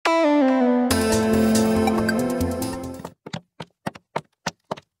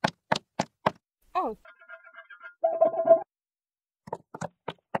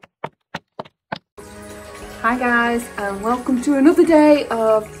guys, and welcome to another day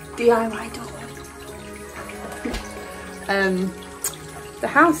of DIY Dawn. The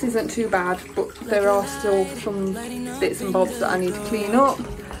house isn't too bad, but there are still some bits and bobs that I need to clean up.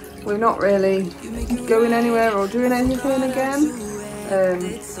 We're not really going anywhere or doing anything again, but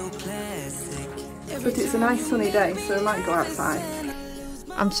it's a nice sunny day, so I might go outside.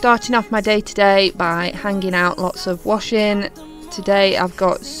 I'm starting off my day today by hanging out lots of washing. Today I've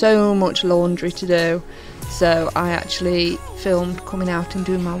got so much laundry to do, so I actually filmed coming out and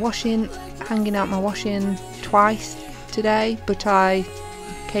doing my washing, hanging out my washing twice today, but I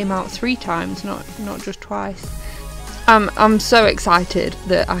came out 3 times, not just twice. I'm so excited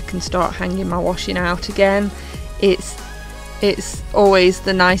that I can start hanging my washing out again. It's always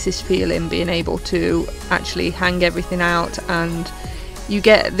the nicest feeling being able to actually hang everything out, and you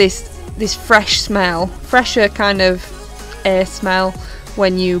get this fresh smell, fresher kind of air smell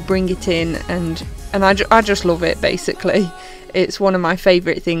when you bring it in, and I just love it. Basically, it's one of my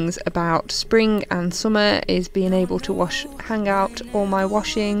favourite things about spring and summer is being able to hang out all my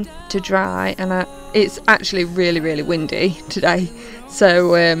washing to dry. And it's actually really windy today,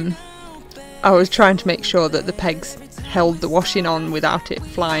 so I was trying to make sure that the pegs held the washing on without it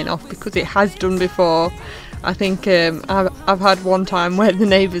flying off, because it has done before. I think I've had one time where the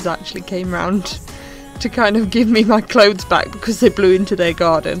neighbours actually came round to kind of give me my clothes back because they blew into their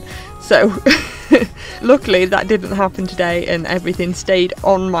garden. So luckily that didn't happen today, and everything stayed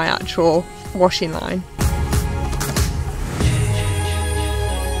on my actual washing line.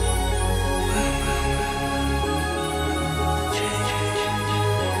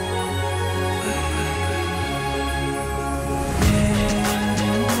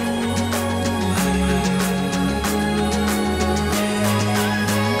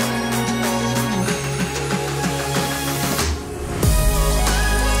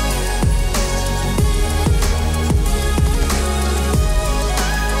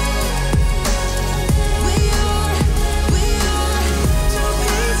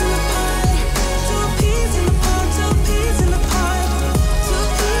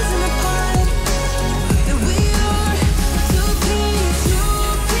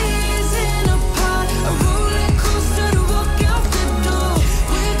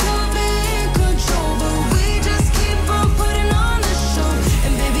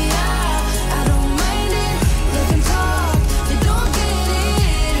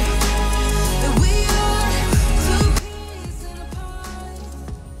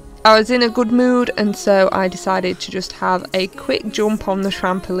 I was in a good mood, and so I decided to just have a quick jump on the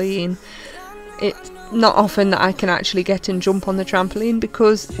trampoline. It's not often that I can actually get and jump on the trampoline,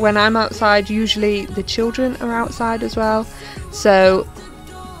 because when I'm outside usually the children are outside as well. So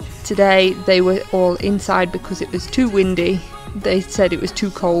today they were all inside because it was too windy. They said it was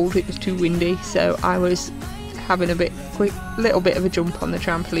too cold, it was too windy, so I was having a little bit of a jump on the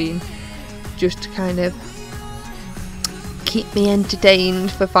trampoline just to kind of keep me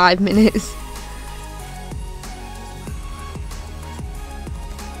entertained for 5 minutes.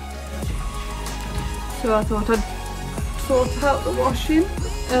 So I thought I'd sort out the washing,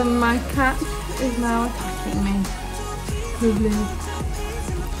 and my cat is now attacking me. Lovely.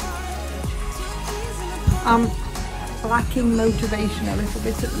 I'm lacking motivation a little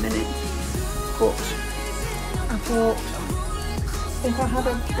bit at the minute, but I thought if I had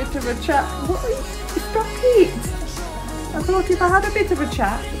a bit of a chat. Stop it! I thought if I had a bit of a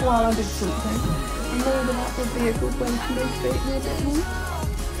chat while I did something, maybe that would be a good way to motivate me a bit more.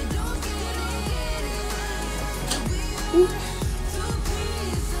 Oops.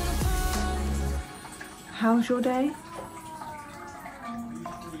 How's your day?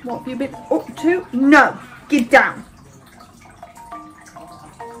 What have you been up to? No! Get down!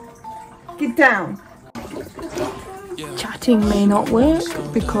 Get down! Chatting may not work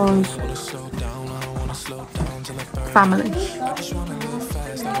because family.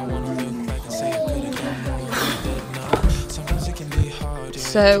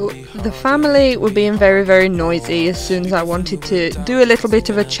 So the family were being very noisy as soon as I wanted to do a little bit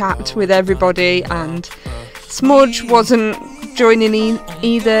of a chat with everybody, and Smudge wasn't joining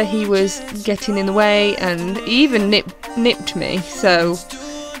either. He was getting in the way, and he even nipped me, so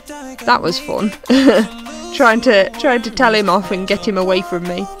that was fun. trying to tell him off and get him away from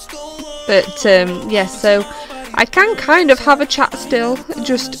me. But yes, so I can kind of have a chat still,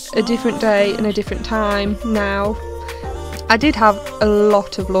 just a different day and a different time now. I did have a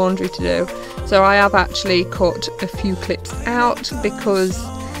lot of laundry to do, so I have actually cut a few clips out, because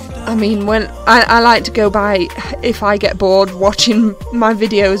I mean, when I like to go by if I get bored watching my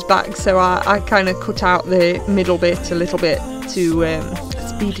videos back, so I kind of cut out the middle bit a little bit to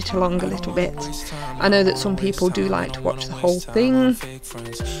speed it along a little bit. I know that some people do like to watch the whole thing,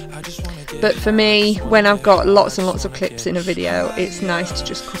 but for me, when I've got lots and lots of clips in a video, it's nice to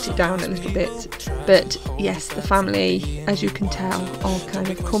just cut it down a little bit. But yes, the family, as you can tell, are kind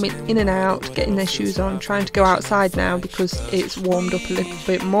of coming in and out, getting their shoes on, trying to go outside now because it's warmed up a little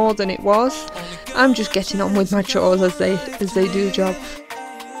bit more than it was. I'm just getting on with my chores as they do the job.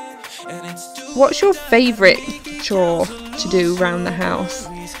 What's your favourite chore to do around the house?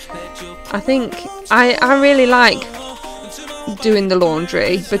 I think I really like doing the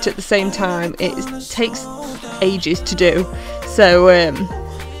laundry, but at the same time it takes ages to do. So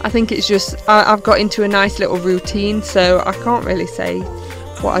I think it's just I've got into a nice little routine, so I can't really say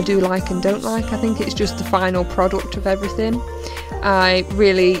what I do like and don't like. I think it's just the final product of everything. I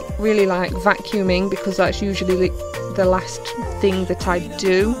really like vacuuming because that's usually the last thing that I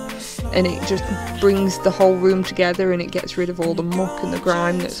do, and it just brings the whole room together and it gets rid of all the muck and the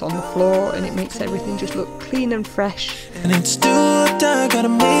grime that's on the floor, and it makes everything just look clean and fresh. And it's do or die, gotta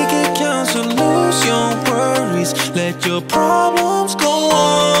make it count, so lose your worries, let your problems go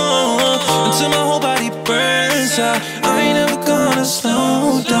on until my whole body burns out. I ain't never gonna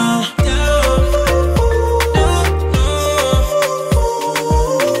slow down.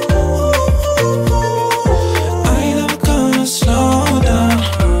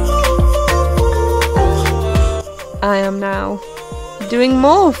 I am now doing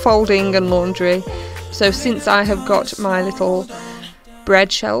more folding and laundry. So since I have got my little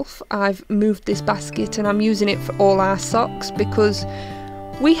bread shelf, I've moved this basket and I'm using it for all our socks because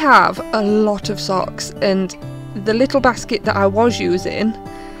we have a lot of socks, and the little basket that I was using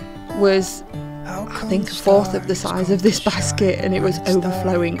was, I think, a fourth of the size of this basket, and it was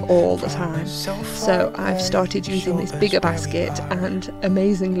overflowing all the time. So I've started using this bigger basket, and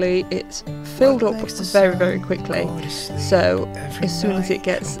amazingly it's filled up very quickly. So as soon as it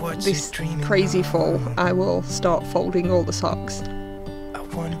gets this crazy full, I will start folding all the socks.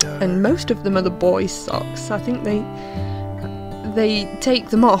 And most of them are the boys' socks. I think they take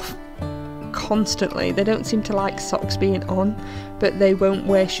them off constantly. They don't seem to like socks being on, but they won't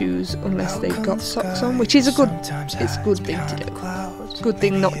wear shoes unless they've got socks on, which is a good thing to do. It's a good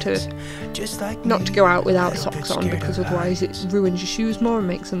thing not to go out without socks on, because otherwise it ruins your shoes more and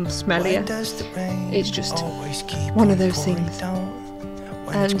makes them smellier. It's just one of those things.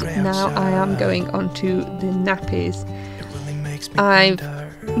 And now I am going on to the nappies.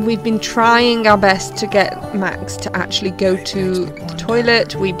 We've been trying our best to get Max to actually go to the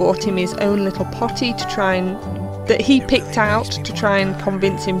toilet. We bought him his own little potty that he picked out to try and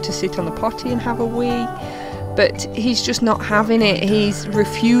convince him to sit on the potty and have a wee, but he's just not having it. He's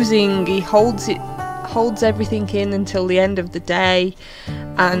refusing. He holds everything in until the end of the day,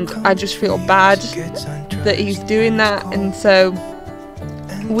 and I just feel bad that he's doing that, and so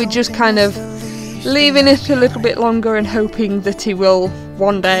we're just kind of leaving it a little bit longer and hoping that he will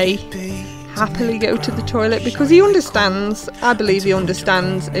one day happily go to the toilet, because he understands. I believe he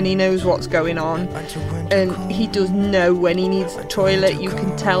understands, and he knows what's going on, and he does know when he needs the toilet. You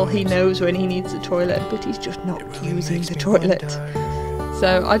can tell he knows when he needs the toilet, but he's just not using the toilet.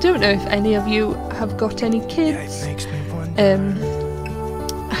 So I don't know if any of you have got any kids.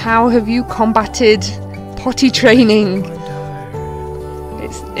 How have you combated potty training?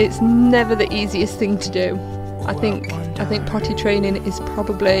 It's never the easiest thing to do. I think potty training is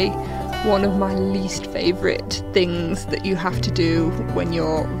probably one of my least favourite things that you have to do when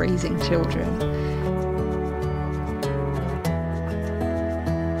you're raising children.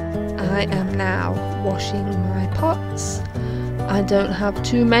 I am now washing my pots. I don't have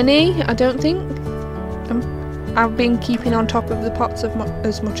too many, I don't think. I've been keeping on top of the pots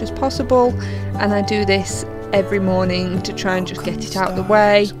as much as possible, and I do this every morning to try and just get it out of the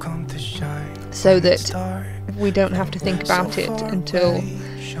way so that we don't have to think about it until,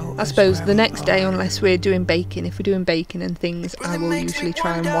 I suppose, the next day, unless we're doing baking. If we're doing baking and things, I will usually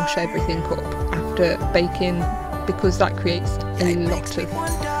try and wash everything up after baking, because that creates a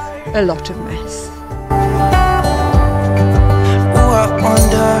lot of mess.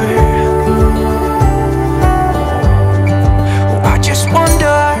 I just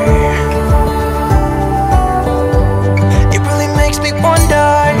wonder. It really makes me wonder.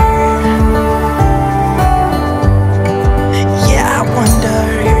 Yeah, I wonder.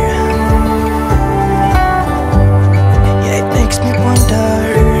 Yeah, it makes me wonder.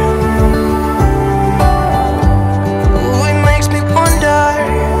 Oh, it makes me wonder.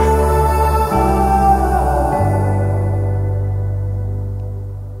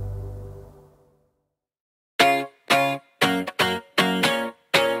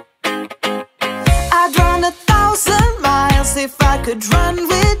 could run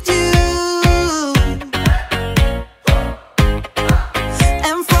with you.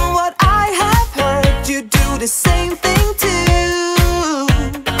 And from what I have heard, you do the same thing too.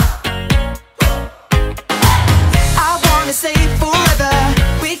 I wanna say forever,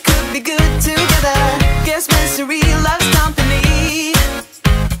 we could be good together. Guess misery loves company.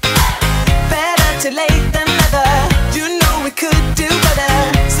 Better too late than never. You know we could do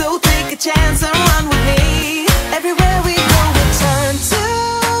better. So take a chance and run with me. Everywhere we go we'll turn to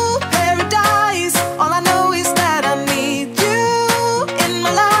paradise. All I know is that I need you in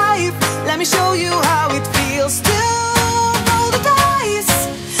my life. Let me show you how it feels to roll the dice.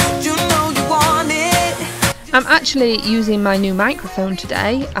 You know you want it. I'm actually using my new microphone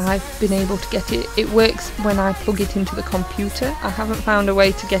today. I've been able to get it. It works when I plug it into the computer. I haven't found a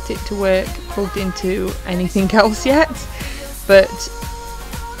way to get it to work plugged into anything else yet. But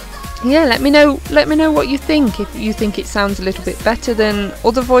yeah, let me know what you think. If you think it sounds a little bit better than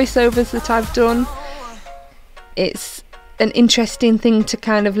other voiceovers that I've done. It's an interesting thing to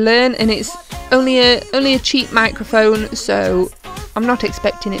kind of learn, and it's only a cheap microphone, so I'm not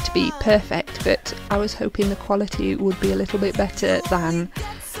expecting it to be perfect, but I was hoping the quality would be a little bit better than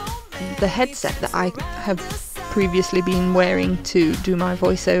the headset that I have previously been wearing to do my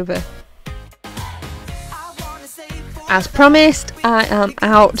voiceover. As promised, I am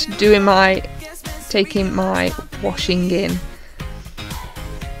out taking my washing in.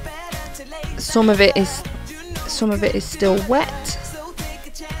 Some of it is still wet,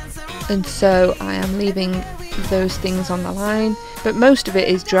 and so I am leaving those things on the line, but most of it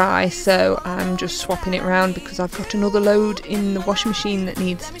is dry, so I'm just swapping it around because I've got another load in the washing machine that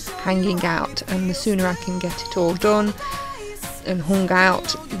needs hanging out, and the sooner I can get it all done and hung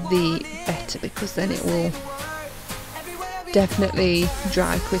out, the better, because then it will definitely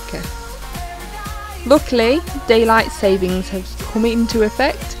dry quicker. Luckily, daylight savings has come into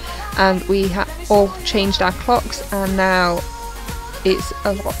effect, and we have all changed our clocks, and now it's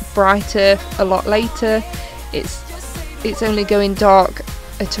a lot brighter, a lot later. It's only going dark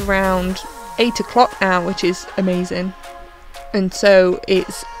at around 8 o'clock now, which is amazing, and so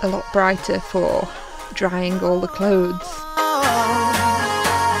it's a lot brighter for drying all the clothes.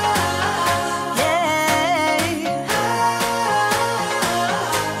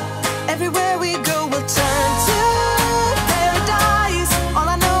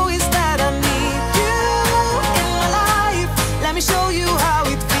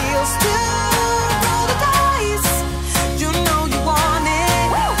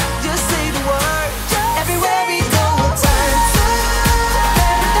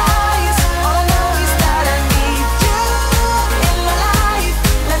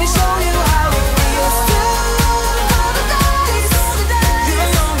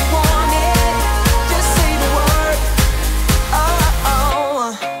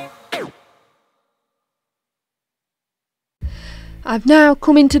 I've now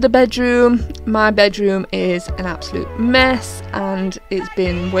come into the bedroom. My bedroom is an absolute mess, and it's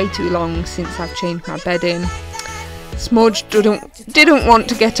been way too long since I've changed my bedding. Smudge didn't want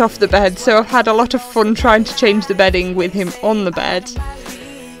to get off the bed, so I've had a lot of fun trying to change the bedding with him on the bed,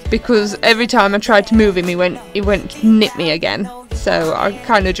 because every time I tried to move him, he went to nip me again. So I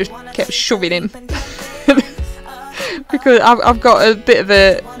kind of just kept shoving him because I've got a bit of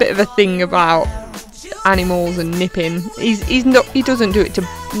a thing about animals and nipping. He doesn't do it to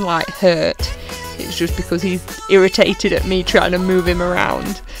like hurt. It's just because he's irritated at me trying to move him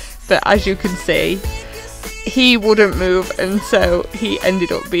around. But as you can see, he wouldn't move, and so he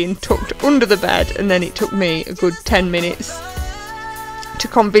ended up being tucked under the bed, and then it took me a good 10 minutes to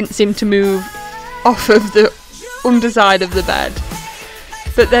convince him to move off of the underside of the bed.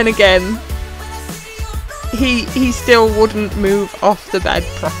 But then again, he still wouldn't move off the bed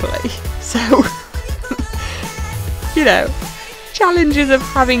properly. So you know, challenges of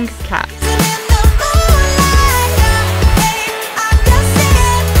having a cat.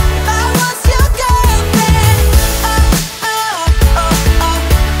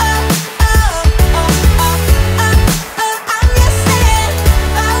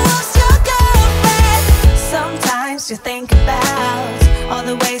 Sometimes you think about all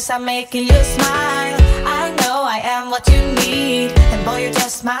the ways I'm making you smile. I know I am what you need, and boy, you're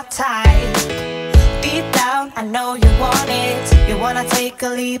just my type. Deep down, I know you want it. You wanna take a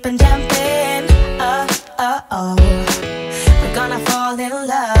leap and jump in. We're gonna fall in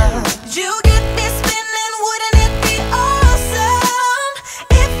love. You get me spinning, wouldn't it be awesome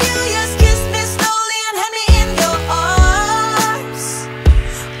if you just kiss me slowly and had me in your arms?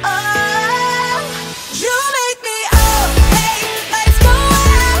 Oh, you make me up, hey, lights go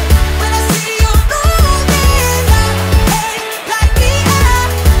out when I see you moving up, hey, like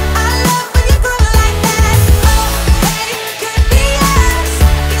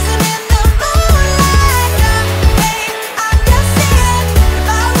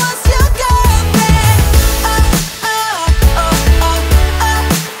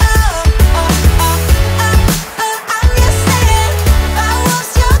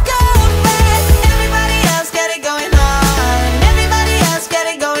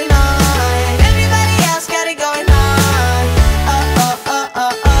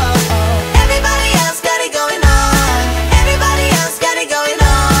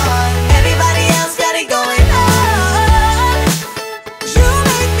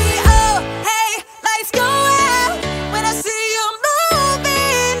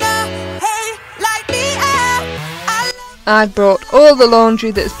I've brought all the laundry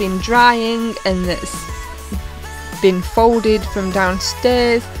that's been drying and that's been folded from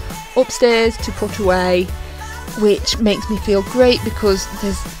downstairs upstairs to put away, which makes me feel great because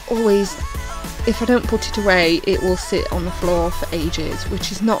there's always, if I don't put it away, it will sit on the floor for ages,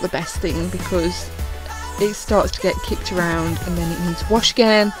 which is not the best thing because it starts to get kicked around and then it needs wash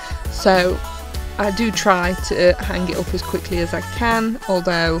again. So I do try to hang it up as quickly as I can,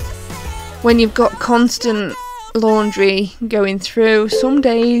 although when you've got constant laundry going through, some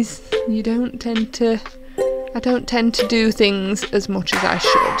days I don't tend to do things as much as I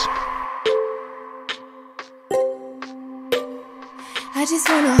should. I just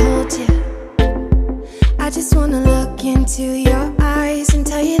wanna hold you. I just wanna look into your eyes and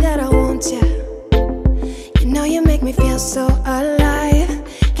tell you that I want you. You know you make me feel so alive.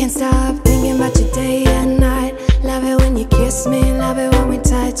 Can't stop thinking about you day and night. Love it when you kiss me, love it when we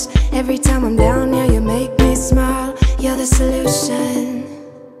touch. Every time I'm down here, you make me smile. You're the solution.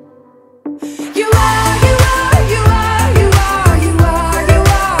 You are, you are, you are, you are, you are, you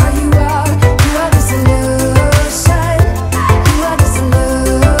are, you are. You are the solution. You are the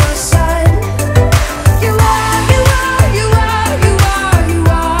solution. You are, you are, you are, you are, you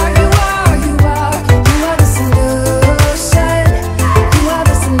are, you are, you are. You are the solution. You are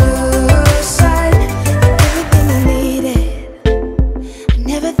the solution. Everything I needed. I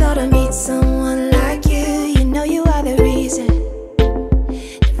never thought I'd meet someone like you. You know you are the reason.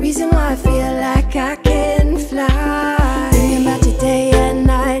 The reason why I feel like I can fly. Thinking about you day and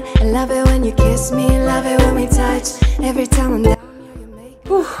night. I love it when you kiss me, love it when we touch. Every time I'm down.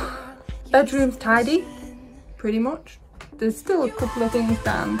 Bedroom's tidy, pretty much. There's still a couple of things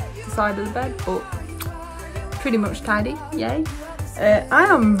down the side of the bed, but pretty much tidy, yay. I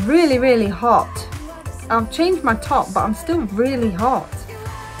am really, really hot. I've changed my top, but I'm still really hot.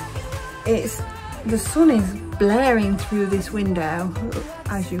 The sun is blaring through this window,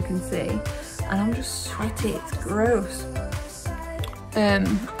 as you can see, and I'm just sweaty, it's gross.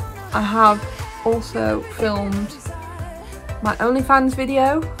 I have also filmed my OnlyFans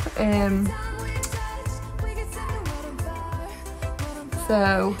video,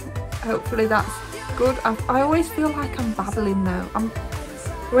 so hopefully that's good. I always feel like I'm babbling though.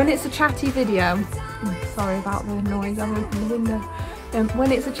 When it's a chatty video, sorry about the noise, I've opened the window.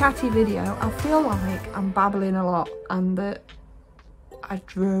 When it's a chatty video, I feel like I'm babbling a lot and that I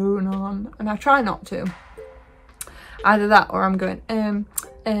drone on, and I try not to. Either that or I'm going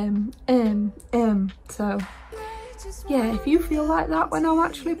so yeah, if you feel like that when I'm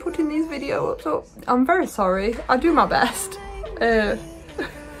actually putting these videos up, I'm very sorry. I do my best.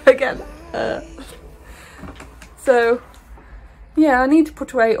 Again. So yeah, I need to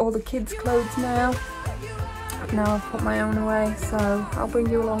put away all the kids' clothes now. Now I've put my own away, so I'll bring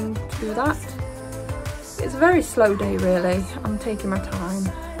you along to do that. It's a very slow day really. I'm taking my time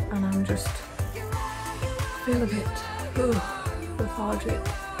and I'm just feel a bit lethargic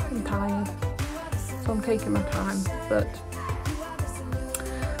and tired, so I'm taking my time, but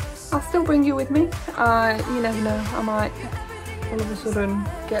I'll still bring you with me. You never know, I might all of a sudden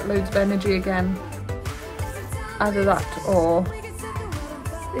get loads of energy again. Either that or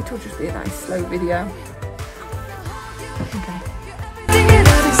it'll just be a nice slow video. Okay.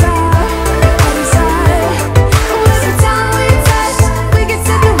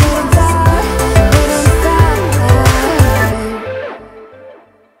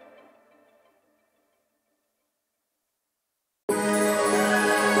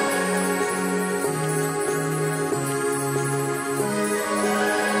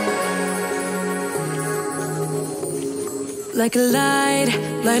 Like a light,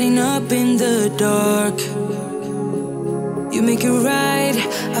 lighting up in the dark. You make it right,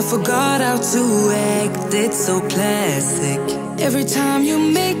 I forgot how to act. It's so classic. Every time you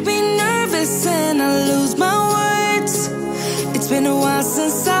make me nervous and I lose my words. It's been a while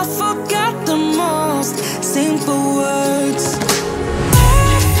since I forgot the most simple words.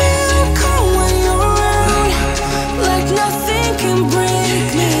 I feel calm when you're around, like nothing can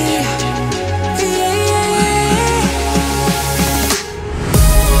break me.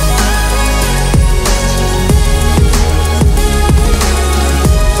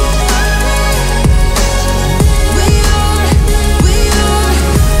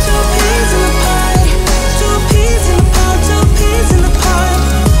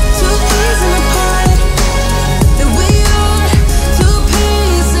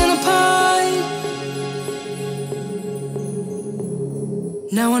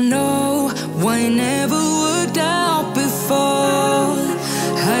 Now I know why it never worked out before.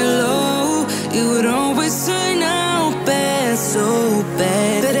 High low, it would always turn out bad, so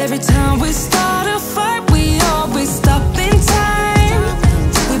bad. But every time we start a fight, we always stop and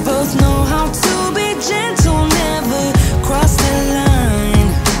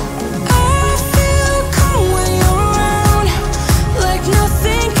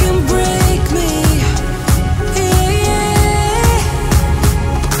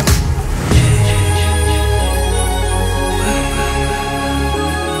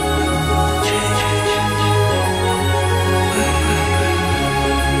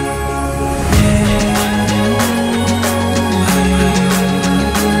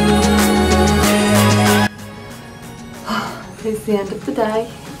it's the end of the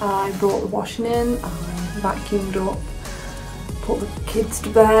day. I brought the washing in, I vacuumed up, put the kids to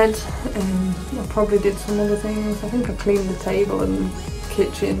bed, and I probably did some other things. I think I cleaned the table and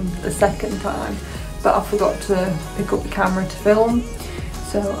kitchen the second time, but I forgot to pick up the camera to film,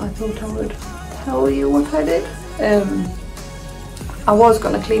 so I thought I would tell you what I did. I was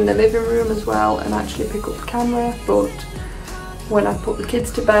going to clean the living room as well and actually pick up the camera, but when I put the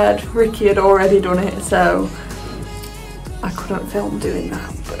kids to bed, Ricky had already done it, so I couldn't film doing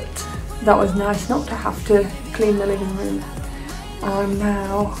that, but that was nice not to have to clean the living room. I'm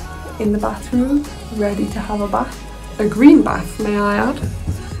now in the bathroom, ready to have a bath. A green bath, may I add.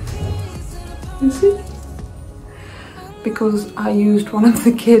 You see? Because I used one of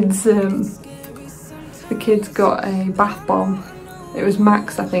the kids' got a bath bomb. It was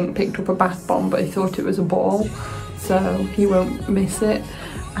Max, I think, picked up a bath bomb, but he thought it was a ball, so he won't miss it.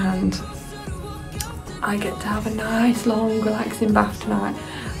 And I get to have a nice, long, relaxing bath tonight.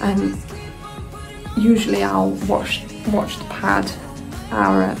 And usually I'll watch the pad,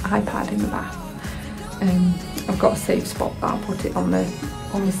 our iPad in the bath. I've got a safe spot, but I'll put it on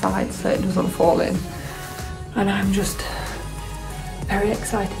the side so it doesn't fall in. And I'm just very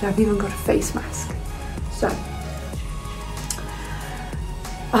excited. I've even got a face mask. So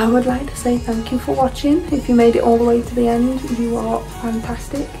I would like to say thank you for watching. If you made it all the way to the end, you are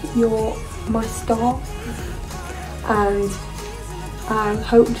fantastic. You're my star. And I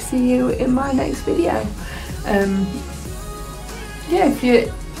hope to see you in my next video. Yeah, if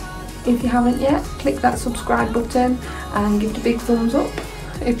you haven't yet, click that subscribe button and give it a big thumbs up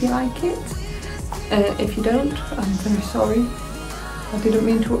if you like it. If you don't, I'm very sorry. I didn't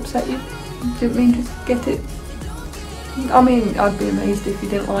mean to upset you. Didn't mean to get it. I mean, I'd be amazed if you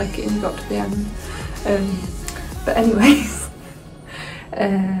didn't like it and you got to the end. But anyways,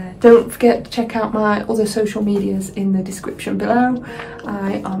 don't forget to check out my other social medias in the description below.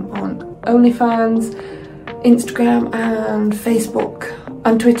 I am on OnlyFans, Instagram and Facebook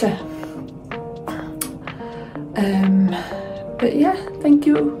and Twitter. But yeah, thank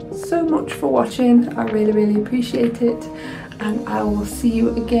you so much for watching. I really appreciate it, and I will see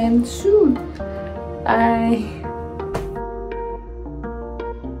you again soon. Bye.